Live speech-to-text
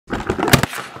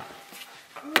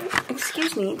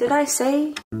Excuse me, did I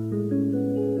say?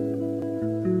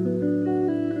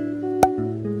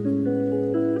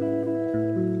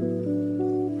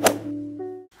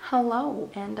 Hello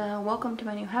and welcome to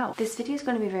my new house. This video is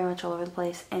going to be very much all over the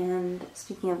place, and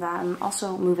speaking of that, I'm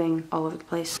also moving all over the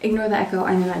place. Ignore the echo,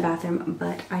 I'm in my bathroom,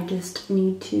 but I just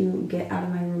need to get out of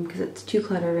my room because it's too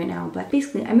cluttered right now. But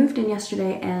basically, I moved in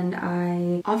yesterday and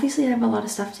I obviously have a lot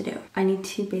of stuff to do. I need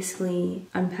to basically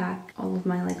unpack all of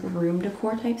my like room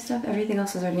decor type stuff. Everything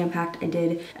else is already unpacked. I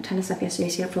did a ton of stuff yesterday,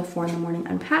 so up till 4 in the morning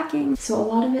unpacking. So a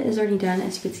lot of it is already done.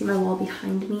 As you can see, my wall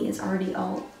behind me is already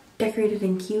all decorated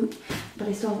and cute, but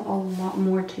I still have a lot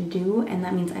more to do, and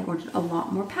that means I ordered a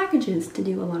lot more packages to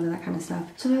do a lot of that kind of stuff.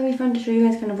 So that'll be fun to show you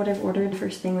guys kind of what I've ordered.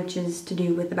 First thing, which is to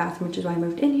do with the bathroom, which is why I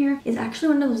moved in here, is actually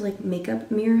one of those like makeup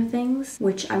mirror things,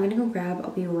 which I'm gonna go grab. I'll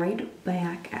be right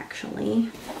back actually.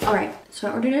 All right, so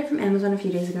I ordered it from Amazon a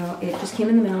few days ago. It just came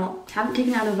in the mail. Haven't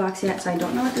taken it out of the box yet, so I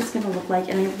don't know what this is gonna look like,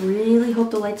 and I really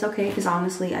hope the light's okay, because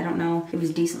honestly, I don't know. It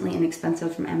was decently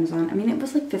inexpensive from Amazon. I mean, it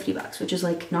was like 50 bucks, which is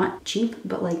like not cheap,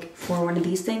 but like for one of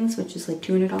these things, which is like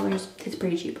 $200, it's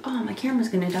pretty cheap. Oh, my camera's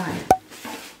gonna die.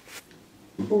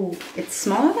 Oh, it's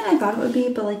smaller than I thought it would be,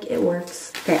 but like it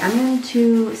works. Okay, I'm going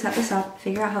to set this up,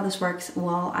 figure out how this works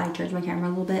while I charge my camera a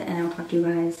little bit, and I will talk to you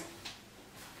guys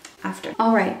after.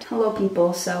 All right, hello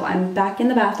people. So I'm back in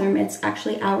the bathroom. It's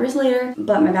actually hours later,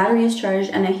 but my battery is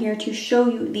charged, and I'm here to show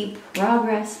you the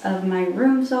progress of my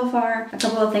room so far. A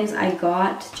couple of things I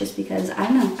got just because, I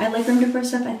don't know, I like room decor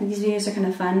stuff. I think these videos are kind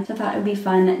of fun, so I thought it would be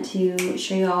fun to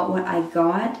show you all what I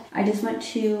got. I just went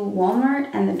to Walmart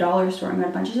and the dollar store and got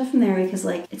a bunch of stuff from there because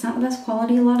like it's not the best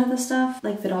quality, a lot of the stuff,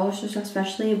 like the dollar store stuff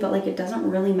especially, but like it doesn't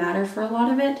really matter for a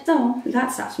lot of it. So we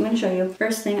got stuff, so I'm gonna show you.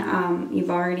 First thing, you've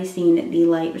already seen the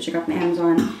light, which I got from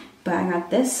Amazon, but I got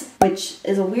this, which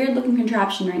is a weird looking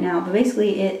contraption right now, but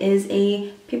basically it is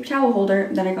a paper towel holder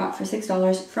that I got for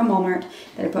 $6 from Walmart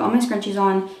that I put all my scrunchies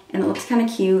on, and it looks kind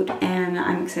of cute, and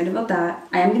I'm excited about that.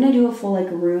 I am gonna do a full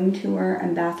like room tour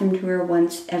and bathroom tour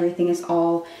once everything is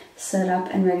all set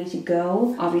up and ready to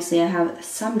go. Obviously I have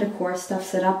some decor stuff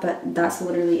set up, but that's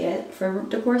literally it for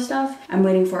decor stuff. I'm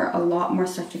waiting for a lot more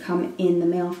stuff to come in the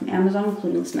mail from Amazon,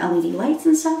 including some LED lights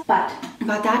and stuff, but I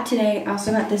got that today. I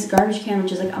also got this garbage can,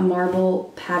 which is like a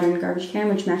marble pattern garbage can,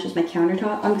 which matches my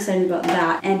countertop. I'm excited about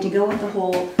that. And to go with the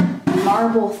whole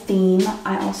marble theme,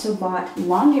 I also bought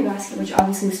laundry basket, which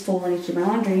obviously is full when I keep my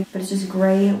laundry, but it's just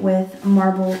gray with a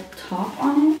marble top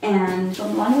on it. And the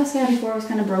laundry basket I had before was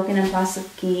kind of broken and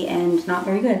plasticky and not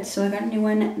very good, so I got a new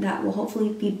one that will hopefully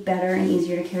be better and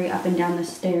easier to carry up and down the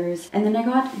stairs. And then I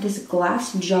got this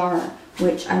glass jar,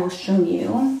 which I will show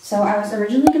you. So I was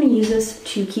originally going to use this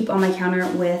to keep on my counter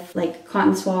with like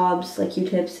cotton swabs, like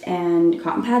Q-tips, and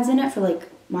cotton pads in it for like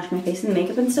wash my face and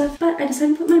makeup and stuff, but I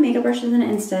decided to put my makeup brushes in it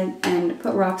instead and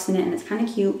put rocks in it, and it's kind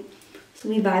of cute. So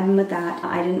we vibing with that.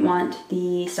 I didn't want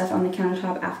the stuff on the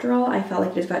countertop after all. I felt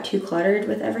like it just got too cluttered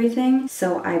with everything.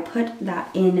 So I put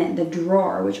that in the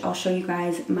drawer, which I'll show you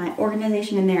guys my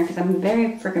organization in there because I'm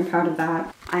very freaking proud of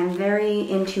that. I'm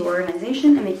very into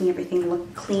organization and making everything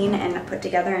look clean and put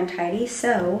together and tidy.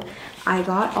 So I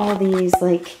got all these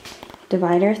like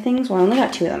divider things. Well, I only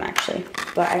got 2 of them actually,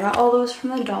 but I got all those from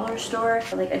the dollar store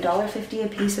for like $1.50 a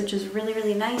piece, which is really,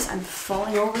 really nice. I'm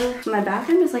falling over. So my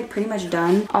bathroom is like pretty much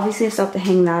done. Obviously I still have to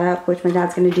hang that up, which my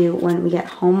dad's gonna do when we get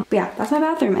home. But yeah, that's my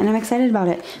bathroom and I'm excited about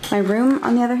it. My room,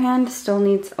 on the other hand, still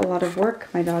needs a lot of work.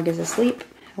 My dog is asleep.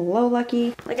 Hello,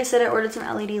 Lucky. Like I said, I ordered some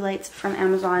LED lights from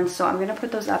Amazon, so I'm gonna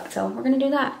put those up. So we're gonna do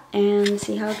that and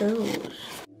see how it goes.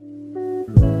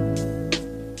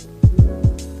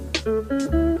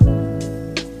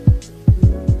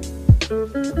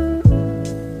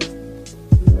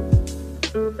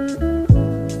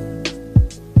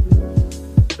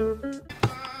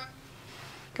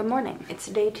 Good morning. It's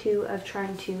day 2 of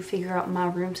trying to figure out my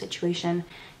room situation.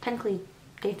 Technically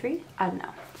day 3? I don't know.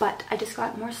 But I just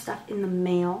got more stuff in the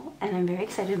mail and I'm very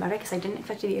excited about it because I didn't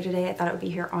expect it to be here today. I thought it would be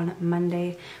here on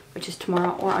Monday, which is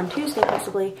tomorrow, or on Tuesday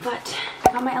possibly. But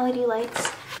I got my LED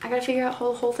lights. I gotta figure out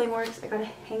how the whole thing works. I gotta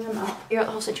hang them up, figure out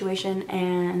the whole situation,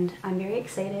 and I'm very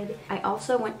excited. I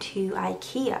also went to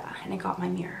IKEA and I got my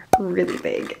mirror. Really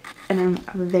big. And I'm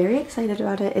very excited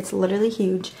about it. It's literally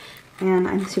huge. And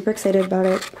I'm super excited about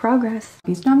it. Progress.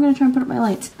 Okay, so now I'm gonna try and put up my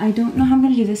lights. I don't know how I'm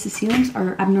gonna do this. The ceilings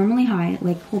are abnormally high.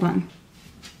 Like, hold on.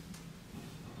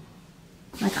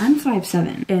 Like, I'm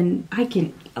 5'7", and I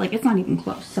can, like, it's not even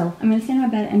close. So I'm gonna stand on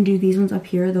my bed and do these ones up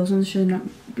here. Those ones should not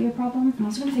be a problem. I'm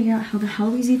also gonna figure out how the hell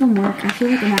these even work. I feel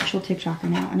like an actual TikToker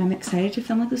now, and I'm excited to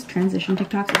film like this transition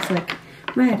TikTok. It's like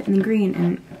red and green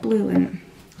and blue, and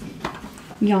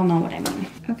y'all know what I mean.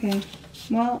 Okay,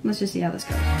 well, let's just see how this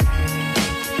goes.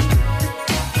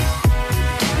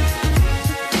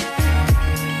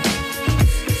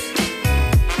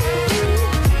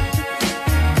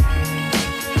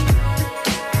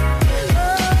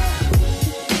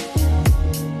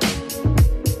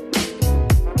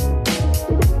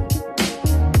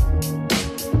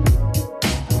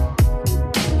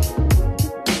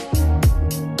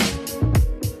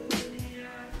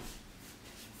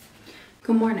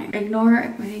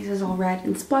 Ignore my face is all red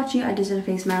and splotchy. I just did a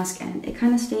face mask and it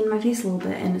kind of stained my face a little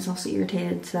bit and it's also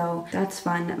irritated, so that's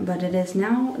fun. But it is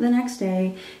now the next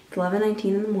day. It's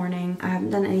 11:19 in the morning. I haven't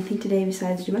done anything today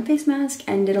besides do my face mask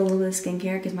and did a little bit of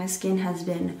skincare because my skin has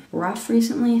been rough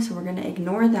recently, so we're gonna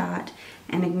ignore that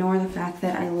and ignore the fact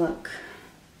that I look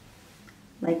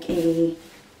like a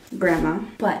grandma.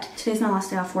 But today's my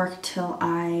last day off work till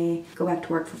I go back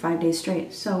to work for 5 days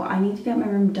straight. So I need to get my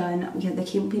room done. We have the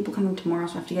cable people coming tomorrow,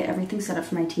 so I have to get everything set up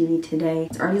for my TV today.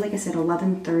 It's already, like I said,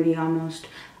 11:30 almost.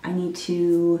 I need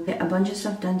to get a bunch of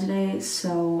stuff done today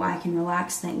so I can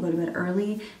relax and go to bed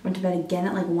early. Went to bed again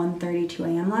at like 1:30, 2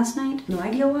 a.m. last night. No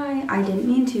idea why. I didn't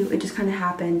mean to. It just kind of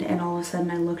happened and all of a sudden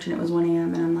I looked and it was 1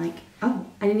 a.m. and I'm like, oh.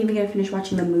 I didn't even get to finish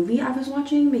watching the movie I was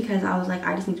watching because I was like,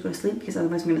 I just need to go to sleep because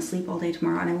otherwise I'm going to sleep all day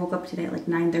tomorrow. And I woke up today at like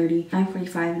 9:30,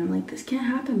 9:45 and I'm like, this can't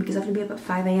happen because I have to be up at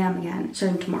 5 a.m. again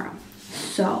starting tomorrow.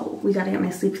 So we gotta get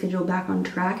my sleep schedule back on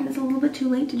track and it's a little bit too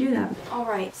late to do that.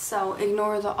 Alright, so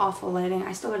ignore the awful lighting.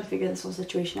 I still gotta figure this whole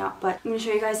situation out, but I'm gonna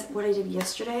show you guys what I did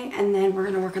yesterday and then we're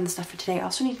gonna work on the stuff for today. I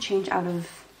also need to change out of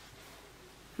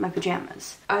my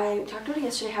pajamas. I talked about it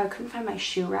yesterday how I couldn't find my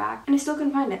shoe rack and I still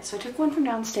couldn't find it. So I took one from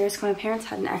downstairs because my parents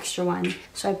had an extra one.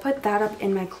 So I put that up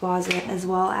in my closet as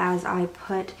well as I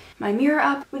put my mirror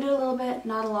up. We did a little bit,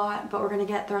 not a lot, but we're gonna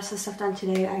get the rest of the stuff done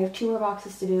today. I have 2 more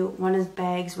boxes to do. One is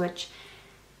bags, which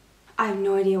I have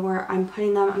no idea where I'm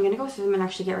putting them. I'm gonna go through them and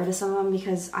actually get rid of some of them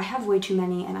because I have way too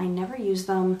many and I never use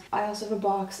them. I also have a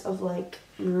box of like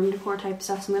room decor type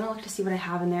stuff, so I'm gonna look to see what I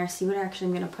have in there, see what actually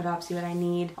I'm gonna put up, see what I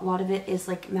need. A lot of it is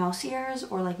like mouse ears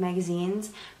or like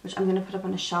magazines, which I'm gonna put up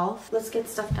on a shelf. Let's get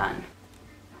stuff done.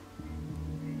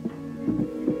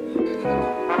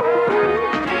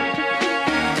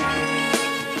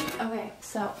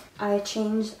 So I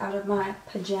changed out of my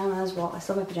pajamas. Well, I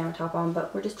still have my pajama top on,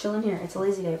 but we're just chilling here. It's a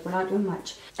lazy day. We're not doing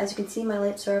much. As you can see, my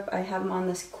lights are up. I have them on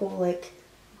this cool like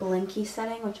blinky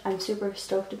setting, which I'm super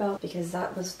stoked about because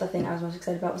that was the thing I was most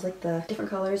excited about, was like the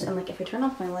different colors. And like if I turn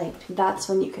off my light, that's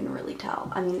when you can really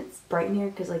tell. I mean, it's bright in here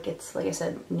because like it's, like I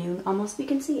said, noon almost. You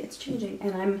can see it's changing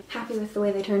and I'm happy with the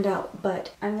way they turned out.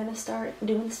 But I'm gonna start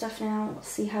doing stuff now,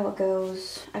 see how it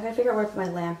goes. I gotta figure out where to put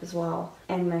my lamp as well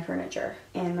and my furniture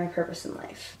and my purpose in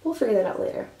life. We'll figure that out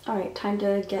later. All right, time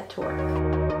to get to work.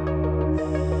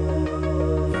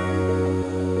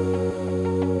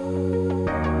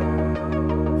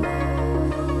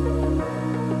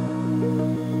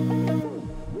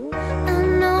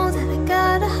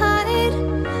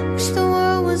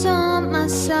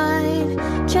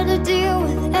 Try to deal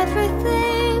with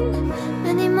everything.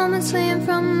 Many moments fleeing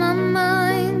from my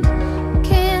mind.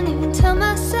 Can't even tell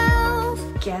myself.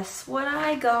 Guess what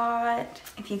I got?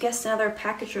 If you guessed another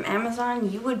package from Amazon,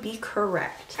 you would be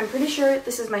correct. I'm pretty sure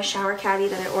this is my shower caddy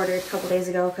that I ordered a couple days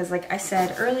ago because like I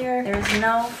said earlier, there is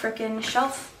no freaking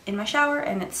shelf in my shower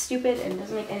and it's stupid and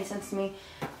doesn't make any sense to me.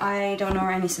 I don't know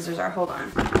where any scissors are. Hold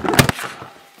on.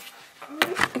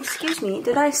 Excuse me,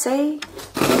 did I say?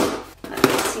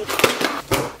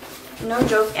 No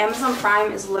joke, Amazon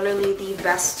Prime is literally the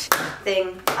best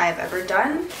thing I've ever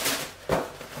done.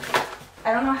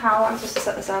 I don't know how I'm supposed to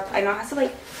set this up. I know it has to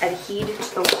like adhere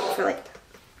to the wall for like,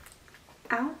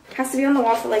 ow. It has to be on the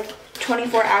wall for like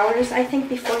 24 hours, I think,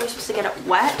 before you're supposed to get it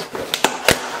wet.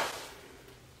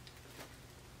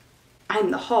 I'm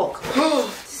the Hulk.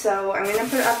 So I'm gonna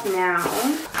put it up now.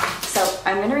 So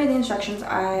I'm gonna read the instructions.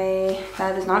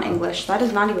 That is not English. That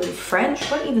is not even French.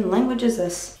 What even language is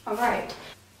this? All right.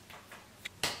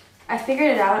 I figured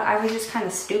it out. I was just kind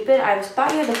of stupid. I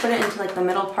thought you had to put it into like the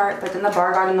middle part, but then the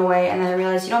bar got in the way, and then I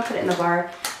realized you don't put it in the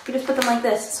bar. You just put them like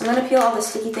this. So I'm gonna peel all the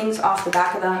sticky things off the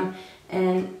back of them,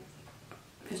 and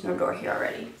there's no door here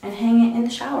already, and hang it in the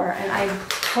shower. And I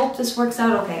hope this works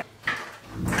out okay.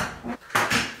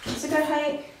 It's a good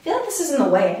height. I feel like this is in the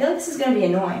way. I feel like this is gonna be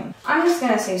annoying. I'm just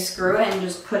gonna say screw it and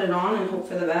just put it on and hope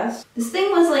for the best. This thing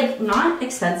was like not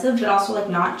expensive, but also like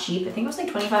not cheap. I think it was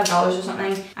like $25 or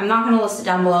something. I'm not gonna list it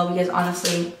down below because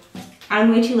honestly,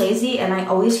 I'm way too lazy and I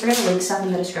always forget to link stuff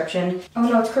in the description. Oh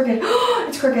no, it's crooked.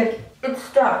 It's crooked. It's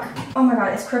stuck. Oh my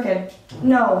god, it's crooked.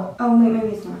 No. Oh wait,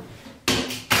 maybe it's not.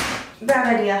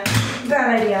 Bad idea.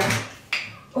 Bad idea.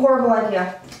 Horrible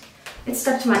idea. It's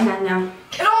stuck to my hand now.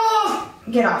 Get off!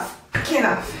 Get off. Get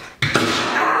off.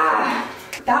 Ah!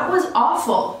 That was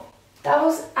awful. That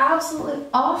was absolutely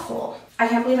awful. I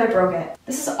can't believe I broke it.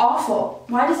 This is awful.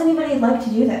 Why does anybody like to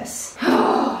do this?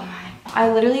 Oh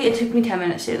my. It took me 10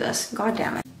 minutes to do this. God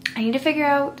damn it. I need to figure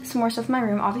out some more stuff in my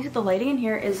room. Obviously the lighting in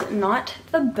here is not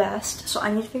the best, so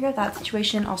I need to figure out that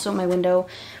situation. Also my window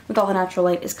with all the natural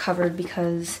light is covered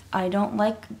because I don't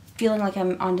like feeling like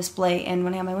I'm on display, and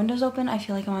when I have my windows open, I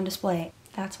feel like I'm on display.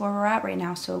 That's where we're at right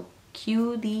now, so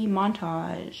Cue the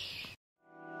montage.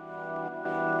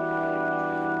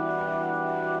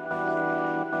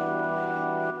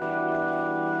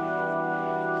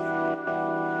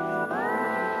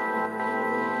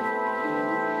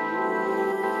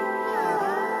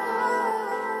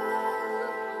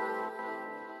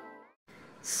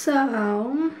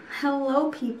 So, hello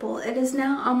people. It is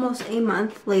now almost a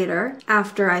month later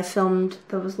after I filmed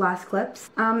those last clips.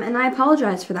 And I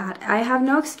apologize for that. I have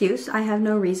no excuse. I have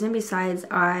no reason besides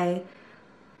I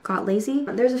got lazy.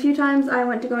 There's a few times I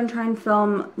went to go and try and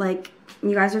film, like,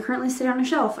 you guys are currently sitting on a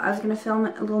shelf. I was gonna film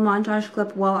a little montage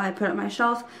clip while I put up my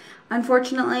shelf.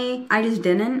 Unfortunately, I just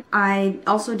didn't. I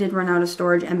also did run out of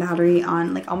storage and battery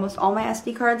on like almost all my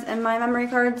SD cards and my memory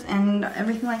cards and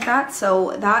everything like that.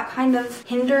 So that kind of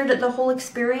hindered the whole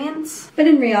experience. But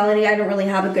in reality, I don't really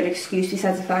have a good excuse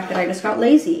besides the fact that I just got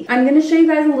lazy. I'm gonna show you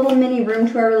guys a little mini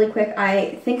room tour really quick.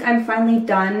 I think I'm finally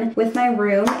done with my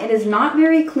room. It is not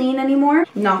very clean anymore,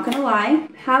 not gonna lie.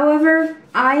 However,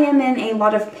 I am in a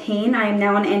lot of pain. I am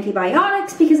now on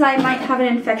antibiotics because I might have an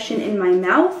infection in my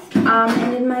mouth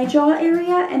and in my jaw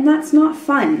area, and that's not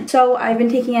fun. So I've been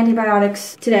taking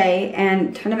antibiotics today and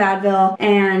a ton of Advil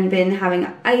and been having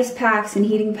ice packs and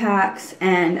heating packs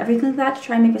and everything like that to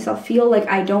try and make myself feel like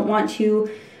I don't want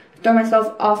to throw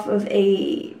myself off of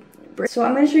a... So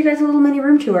I'm going to show you guys a little mini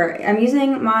room tour. I'm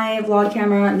using my vlog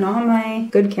camera, not my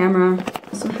good camera. I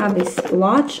also have a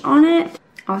splotch on it.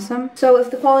 Awesome. So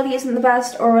if the quality isn't the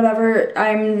best or whatever,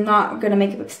 I'm not gonna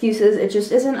make up excuses. It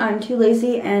just isn't. I'm too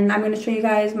lazy, and I'm gonna show you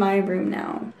guys my room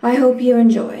now. I hope you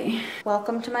enjoy.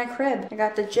 Welcome to my crib. I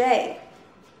got the J.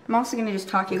 I'm also gonna just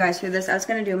talk you guys through this. I was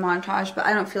gonna do a montage, but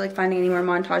I don't feel like finding any more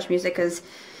montage music because,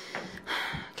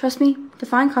 trust me, to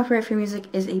find copyright-free music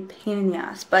is a pain in the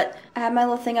ass. But I have my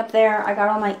little thing up there. I got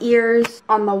all my ears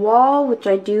on the wall, which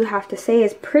I do have to say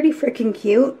is pretty freaking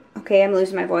cute. Okay, I'm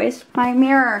losing my voice. My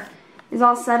mirror is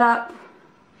all set up.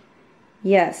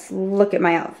 Yes, look at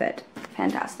my outfit.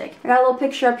 Fantastic. I got a little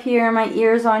picture up here, my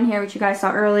ears on here, which you guys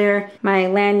saw earlier, my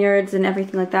lanyards and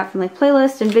everything like that from like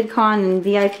playlists and VidCon and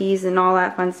VIPs and all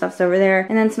that fun stuff's over there.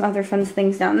 And then some other fun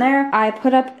things down there. I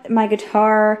put up my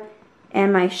guitar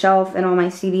and my shelf and all my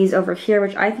CDs over here,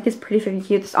 which I think is pretty freaking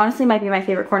cute. This honestly might be my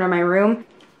favorite corner of my room.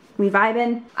 We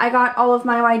vibin'. I got all of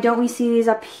my Why Don't We CDs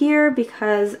up here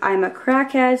because I'm a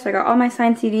crackhead, so I got all my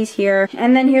signed CDs here.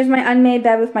 And then here's my unmade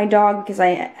bed with my dog because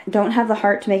I don't have the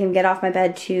heart to make him get off my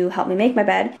bed to help me make my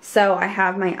bed. So I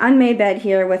have my unmade bed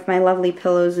here with my lovely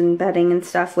pillows and bedding and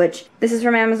stuff, which this is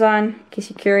from Amazon, in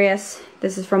case you're curious.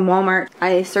 This is from Walmart.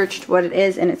 I searched what it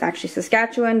is and it's actually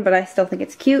Saskatchewan, but I still think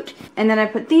it's cute. And then I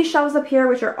put these shelves up here,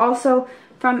 which are also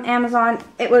from Amazon.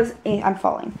 It was I'm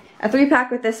falling. A 3-pack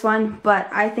with this one, but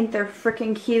I think they're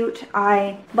freaking cute.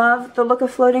 I love the look of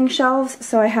floating shelves,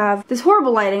 so I have this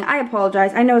horrible lighting. I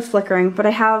apologize, I know it's flickering, but I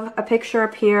have a picture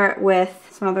up here with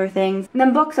some other things. And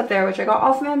then books up there, which I got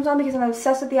all from Amazon because I'm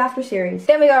obsessed with the After series.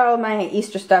 Then we got all my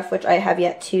Easter stuff, which I have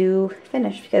yet to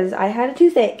finish because I had a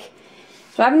toothache.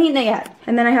 So I haven't eaten it yet.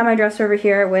 And then I have my dresser over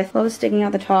here with clothes sticking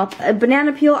out the top. A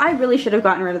banana peel. I really should have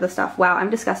gotten rid of the stuff. Wow, I'm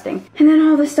disgusting. And then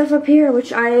all this stuff up here,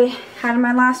 which I had in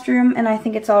my last room, and I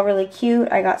think it's all really cute.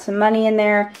 I got some money in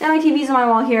there. And my TV's on my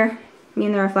wall here. Me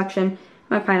and the reflection.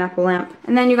 My pineapple lamp.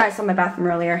 And then you guys saw my bathroom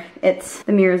earlier. The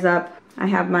mirror's up. I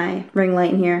have my ring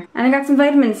light in here. And I got some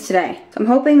vitamins today. So I'm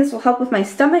hoping this will help with my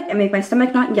stomach and make my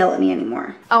stomach not yell at me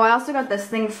anymore. Oh, I also got this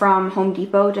thing from Home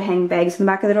Depot to hang bags in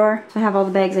the back of the door. So I have all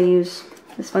the bags I use.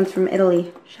 This one's from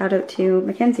Italy. Shout out to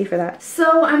Mackenzie for that.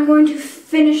 So I'm going to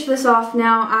finish this off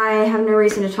now. I have no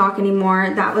reason to talk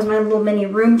anymore. That was my little mini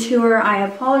room tour. I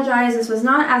apologize. This was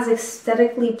not as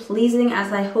aesthetically pleasing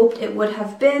as I hoped it would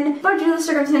have been. But due to the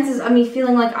circumstances of me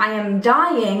feeling like I am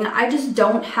dying, I just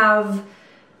don't have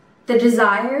the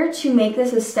desire to make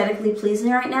this aesthetically pleasing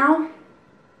right now.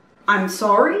 I'm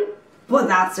sorry, but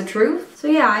that's the truth. So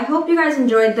yeah, I hope you guys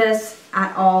enjoyed this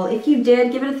at all. If you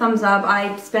did, give it a thumbs up.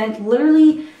 I spent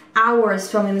literally hours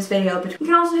filming this video. But you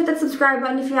can also hit that subscribe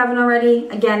button if you haven't already.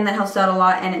 Again, that helps out a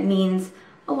lot and it means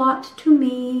a lot to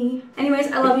me.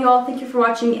 Anyways, I love you all. Thank you for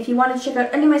watching. If you want to check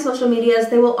out any of my social medias,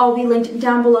 they will all be linked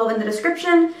down below in the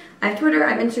description. I have Twitter,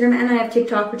 I have Instagram, and I have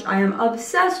TikTok, which I am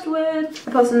obsessed with.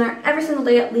 I post on there every single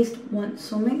day at least once,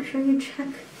 so make sure you check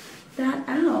that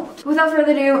out. Without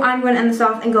further ado, I'm going to end this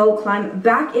off and go climb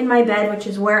back in my bed, which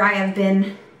is where I have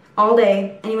been all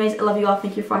day. Anyways, I love you all.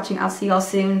 Thank you for watching. I'll see you all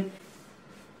soon.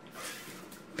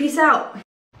 Peace out.